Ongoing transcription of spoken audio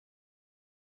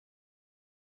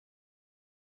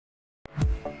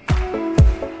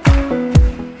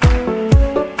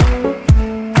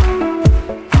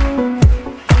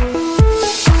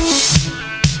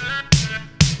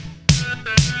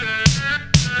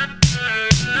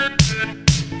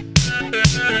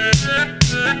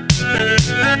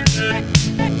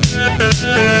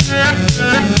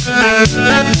Guys,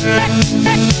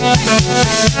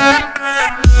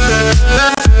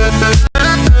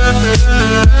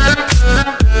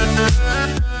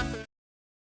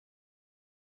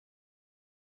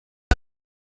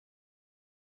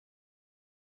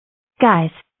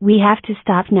 we have to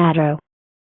stop Nadro.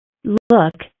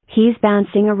 Look, he's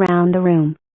bouncing around the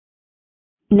room.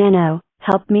 Nano,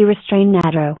 help me restrain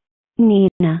Nadro.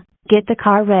 Nina, get the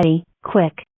car ready,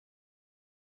 quick.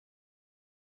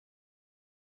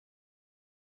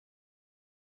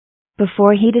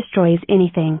 Before he destroys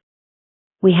anything,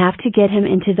 we have to get him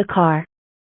into the car.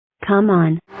 Come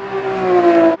on.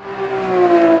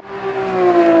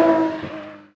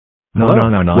 No,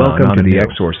 welcome to the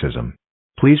exorcism.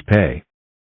 Please pay.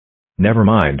 Never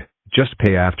mind, just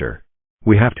pay after.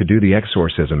 We have to do the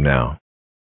exorcism now.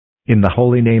 In the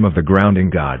holy name of the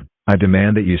grounding God, I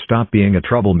demand that you stop being a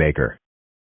troublemaker.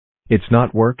 It's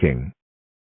not working.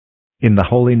 In the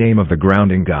holy name of the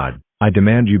grounding God, I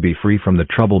demand you be free from the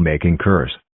troublemaking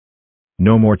curse.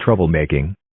 No more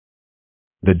troublemaking.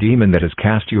 The demon that has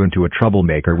cast you into a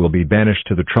troublemaker will be banished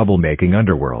to the troublemaking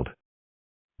underworld.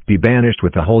 Be banished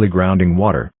with the holy grounding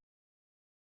water.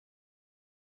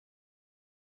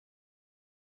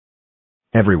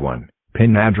 Everyone,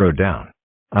 pin Nadro down.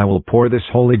 I will pour this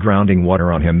holy grounding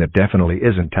water on him that definitely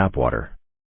isn't tap water.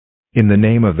 In the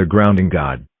name of the grounding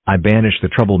God, I banish the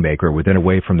troublemaker within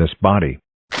away from this body.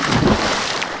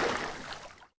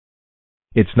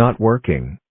 It's not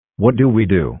working. What do we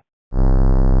do?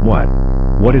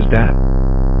 What is that?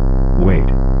 Wait,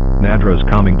 Nadro's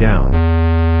calming down.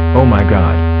 Oh my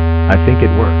God, I think it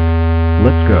worked.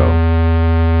 Let's go.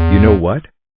 You know what?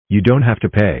 You don't have to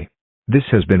pay. This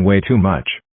has been way too much.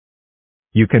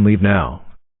 You can leave now.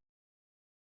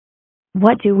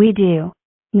 What do we do?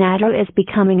 Nadro is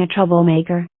becoming a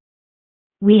troublemaker.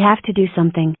 We have to do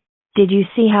something. Did you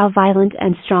see how violent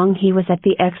and strong he was at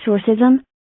the exorcism?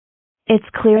 It's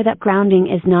clear that grounding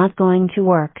is not going to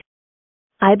work.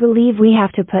 I believe we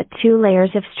have to put 2 layers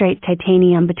of straight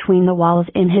titanium between the walls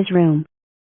in his room.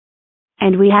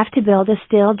 And we have to build a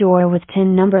steel door with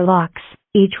 10 number locks,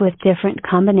 each with different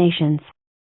combinations.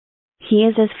 He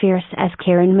is as fierce as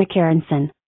Karen McCarranson.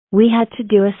 We had to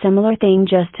do a similar thing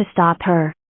just to stop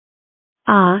her.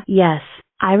 Ah, yes,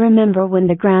 I remember when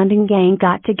the grounding gang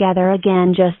got together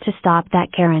again just to stop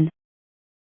that Karen.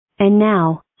 And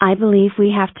now, I believe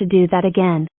we have to do that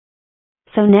again.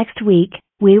 So next week,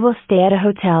 we will stay at a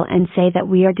hotel and say that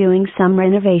we are doing some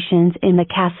renovations in the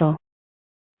castle.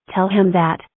 Tell him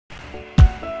that.